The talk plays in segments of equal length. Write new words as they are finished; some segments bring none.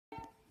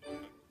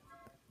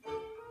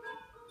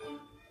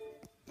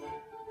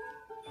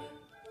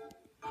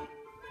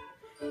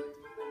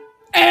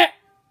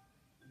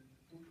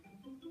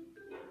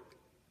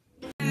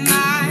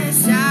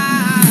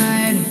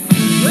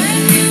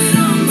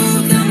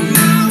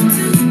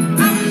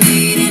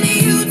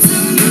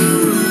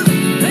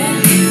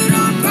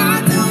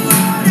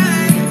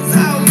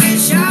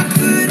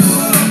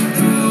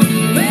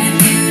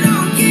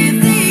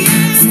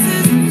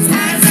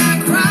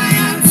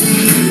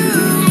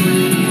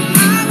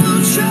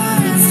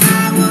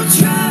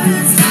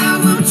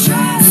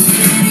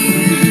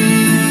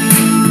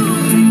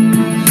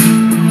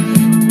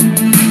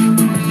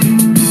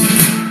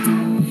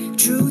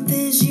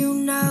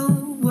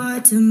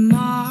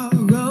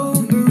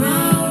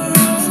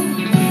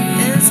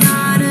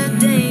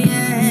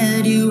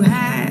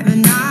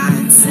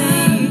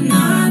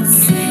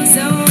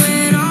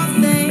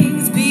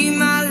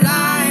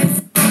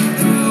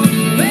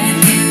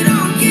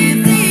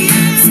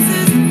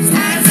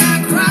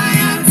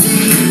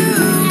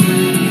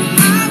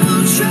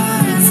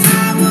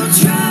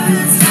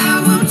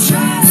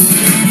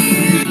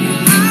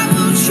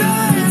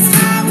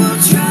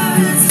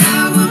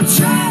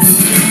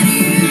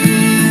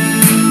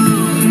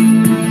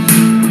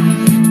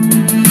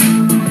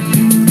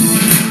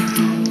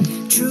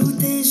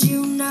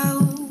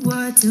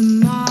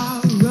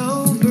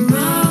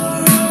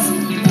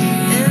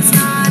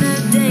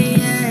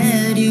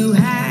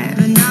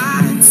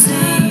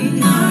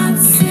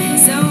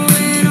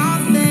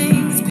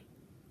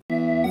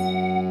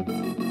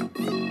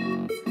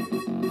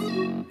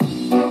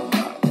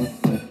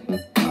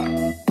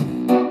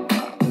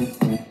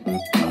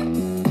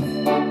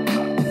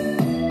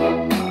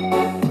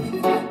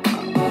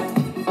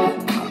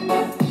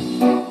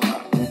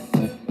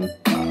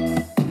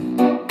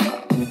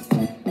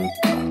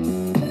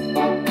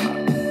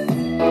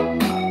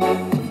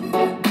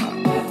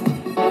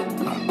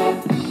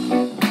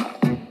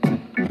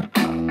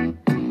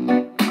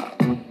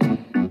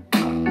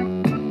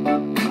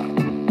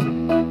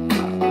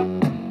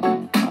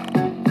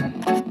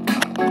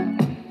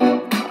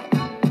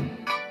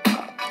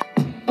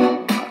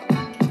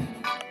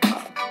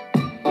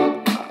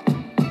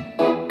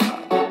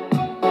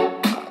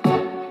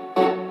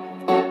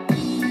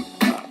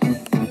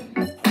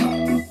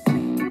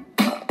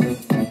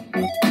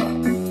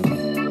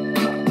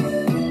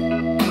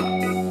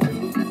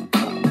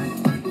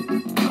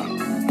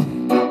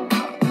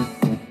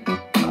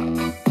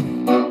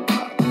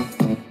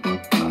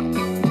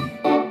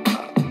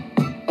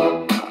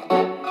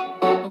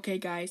Okay,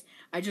 guys,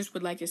 I just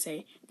would like to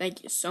say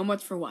thank you so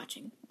much for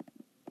watching.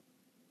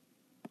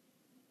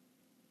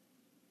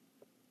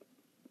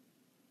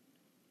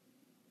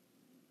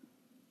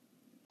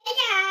 Hey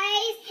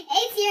guys,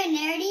 it's your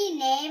nerdy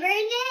neighbor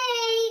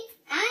Nate.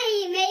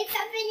 I made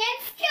something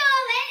at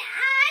school and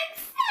I'm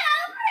so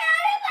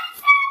proud of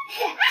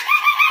myself.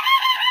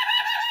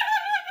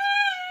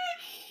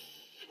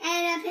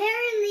 And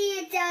apparently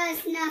it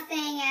does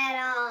nothing at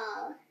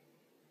all.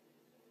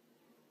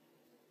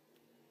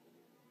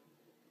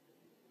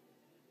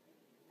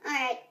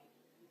 Alright,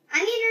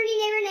 I'm your nerdy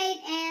neighbor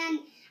Nate and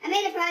I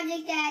made a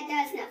project that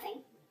does nothing.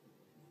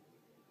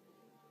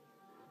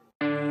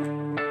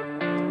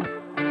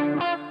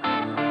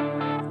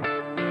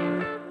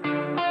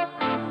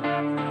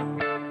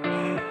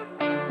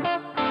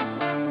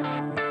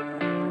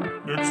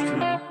 Next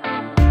channel.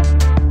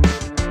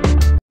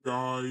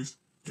 Guys,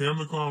 Cam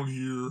the Clown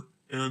here,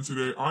 and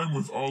today I'm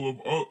with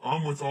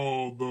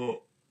all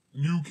the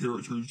new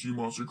characters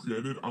G-Monster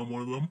created. I'm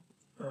one of them.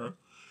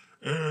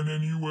 And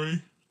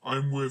anyway,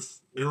 I'm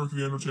with Eric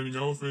the Entertaining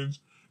Elephant,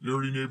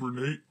 Nerdy Neighbor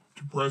Nate,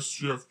 Depressed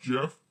Chef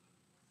Jeff.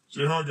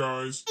 Say hi,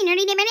 guys. Hey,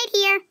 nerdy neighbor Nate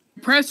here.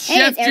 Press Hey,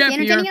 Chef it's Eric Jeff the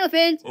Entertaining here.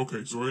 Elephant.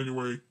 Okay, so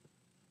anyway,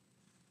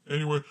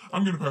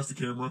 I'm gonna pass the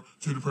camera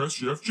to Depressed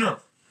Chef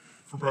Jeff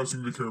for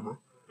passing the camera.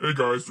 Hey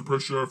guys,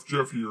 Depressed Chef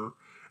Jeff here,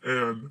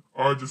 and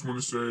I just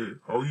want to say,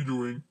 how are you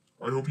doing?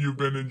 I hope you've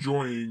been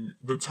enjoying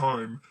the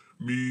time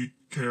me,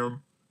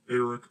 Cam,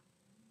 Eric,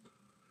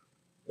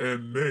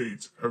 and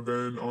Nate have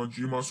been on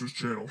G-Monster's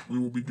channel. We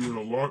will be doing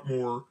a lot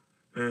more,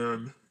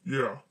 and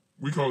yeah,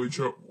 we are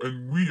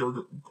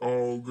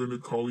all gonna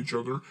call each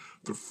other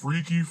the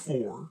Freaky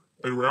Four.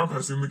 Anyway, I'm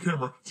passing the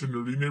camera to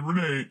Nerdy Neighbor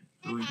Nate.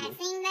 There we go.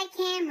 Passing the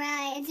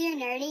camera is your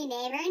nerdy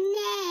neighbor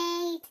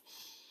Nate.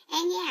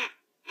 And yeah,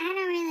 I don't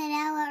really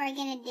know what we're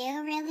gonna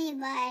do really,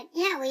 but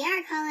yeah, we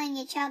are calling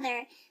each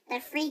other the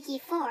Freaky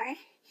Four.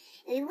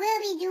 We will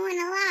be doing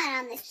a lot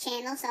on this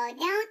channel, so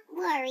don't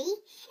worry.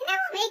 And I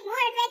will make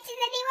more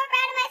adventures and be more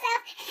proud of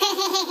myself.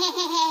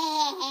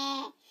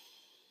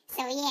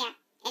 So yeah,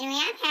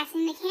 anyway, I'm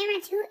passing the camera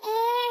to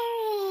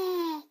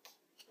Eric.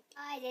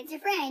 Hi, it's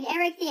your friend,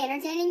 Eric the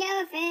Entertaining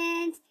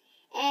Elephant.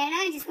 And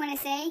I just want to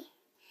say,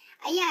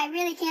 yeah, I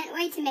really can't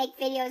wait to make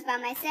videos by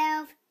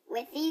myself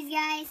with these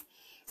guys.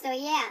 So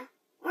yeah,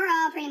 we're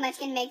all pretty much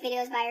going to make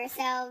videos by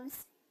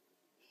ourselves.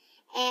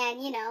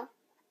 And, you know,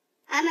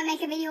 I'm going to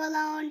make a video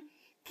alone.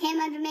 Cam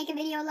might make a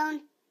video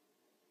alone.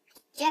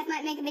 Jeff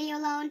might make a video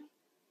alone.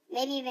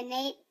 Maybe even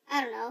Nate.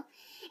 I don't know.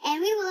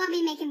 And we will all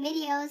be making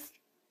videos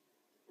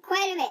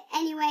quite a bit.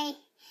 Anyway,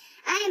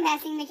 I am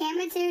passing the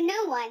camera to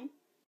no one.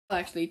 I'll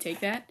actually take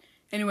that.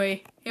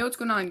 Anyway, hey, what's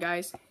going on,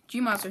 guys?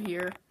 G-Monster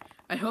here.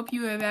 I hope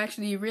you have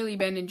actually really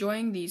been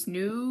enjoying these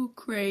new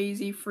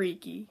crazy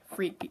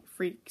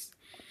freaks.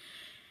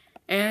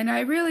 And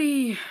I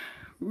really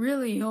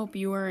hope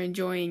you are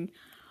enjoying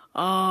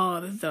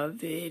all the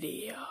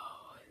videos.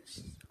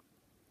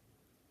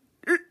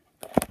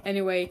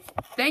 Anyway,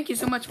 thank you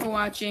so much for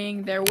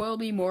watching. There will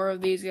be more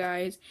of these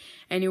guys.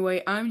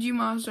 Anyway, I'm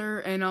G-Monster,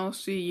 and I'll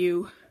see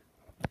you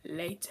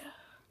later.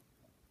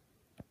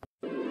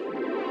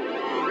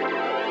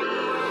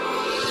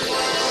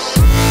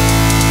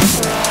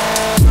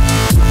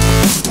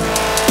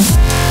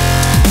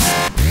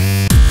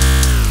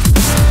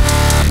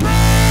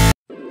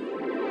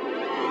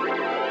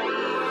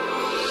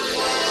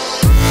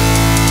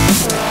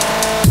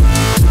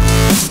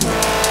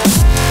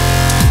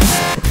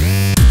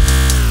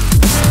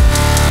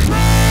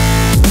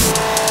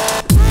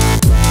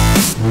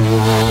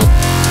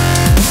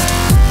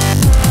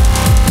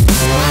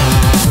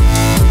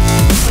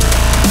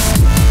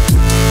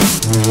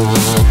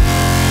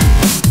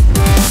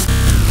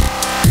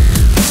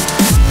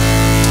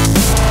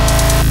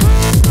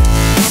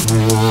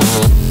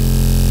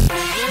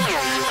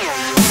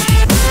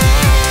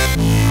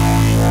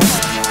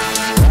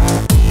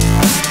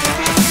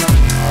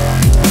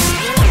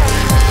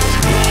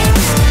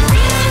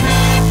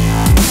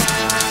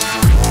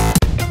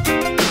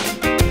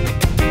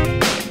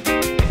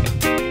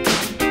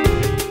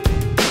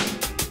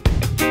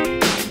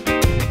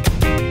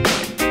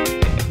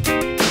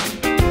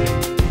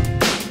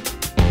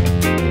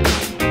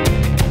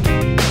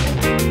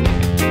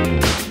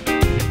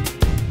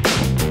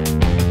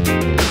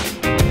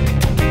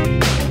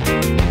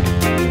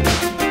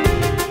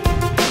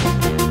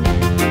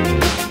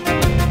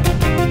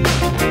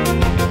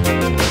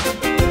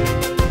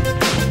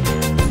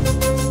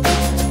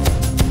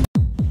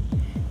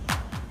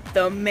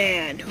 The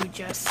man who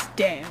just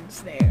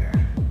stands there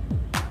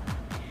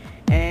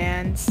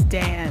and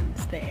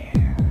stands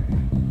there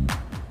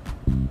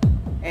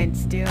and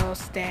still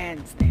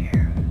stands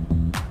there,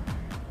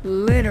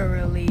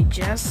 literally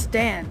just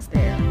stands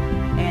there,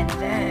 and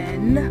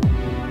then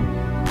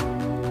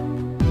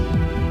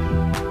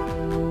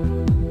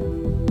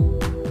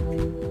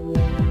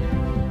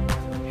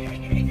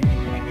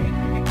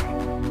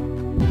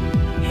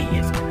he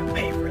is gonna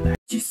pay for that.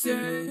 You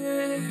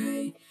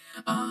say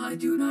I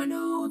do not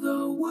know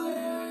the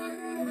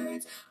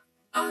words.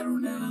 I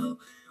don't know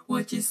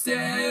what you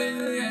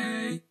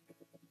say.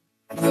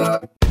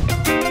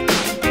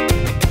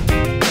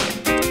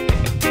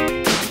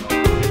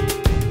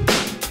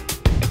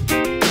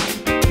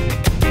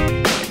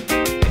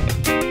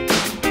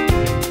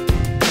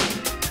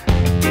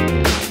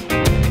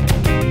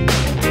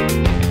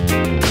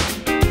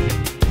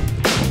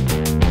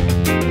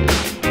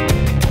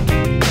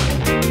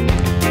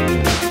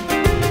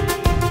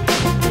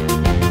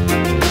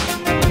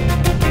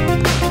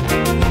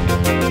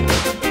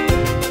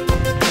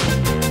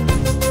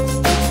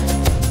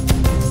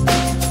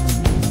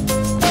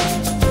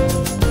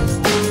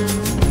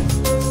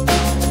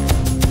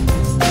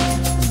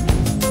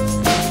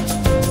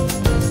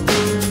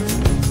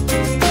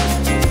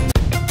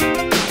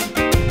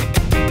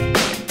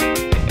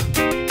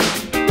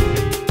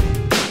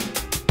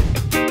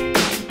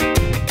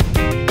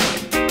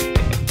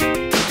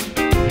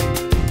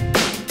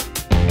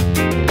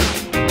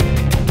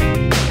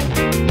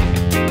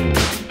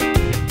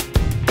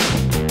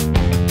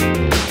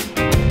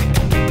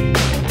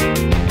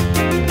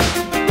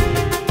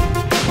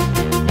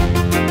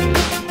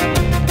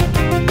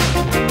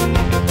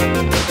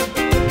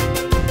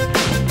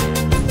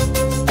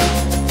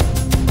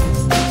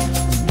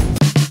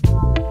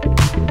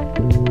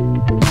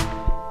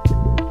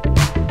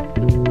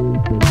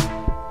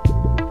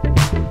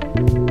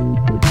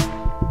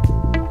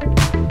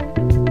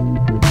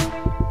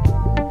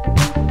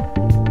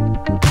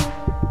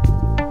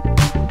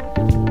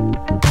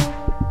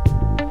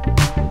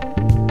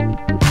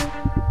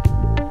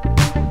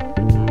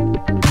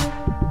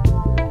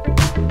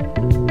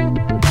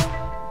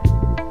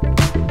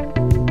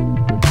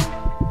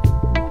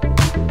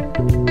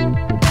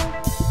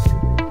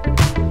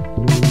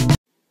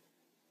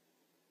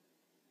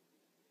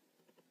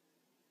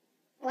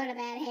 What a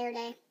bad hair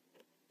day.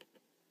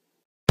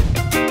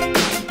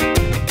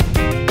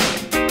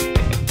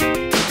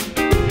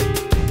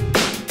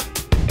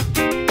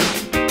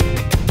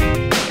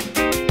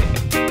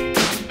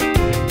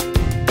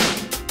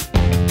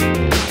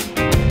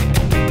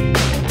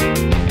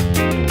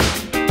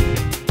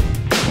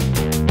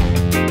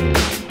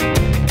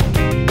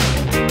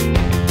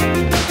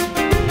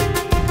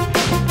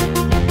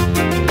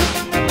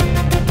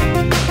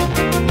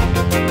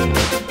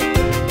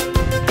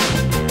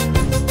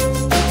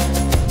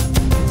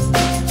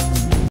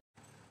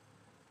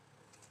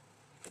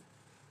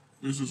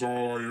 This is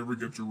all I ever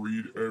get to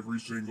read every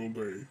single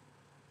day.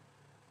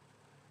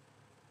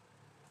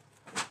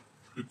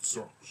 It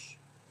sucks.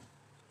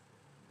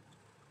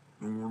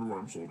 No wonder why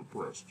I'm so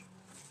depressed.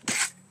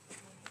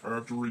 I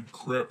have to read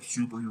crap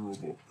superhero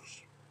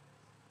books.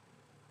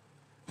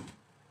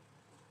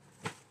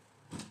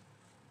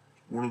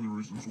 One of the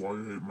reasons why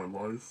I hate my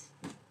life.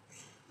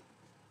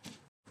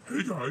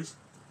 Hey guys,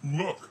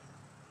 look!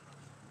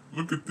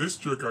 Look at this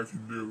trick I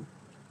can do.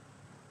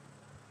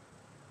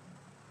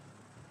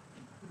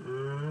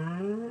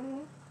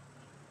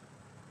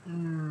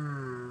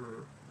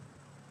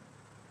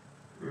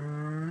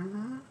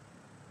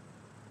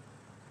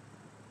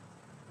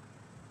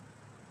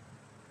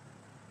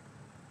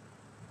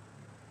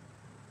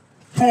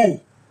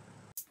 Oh!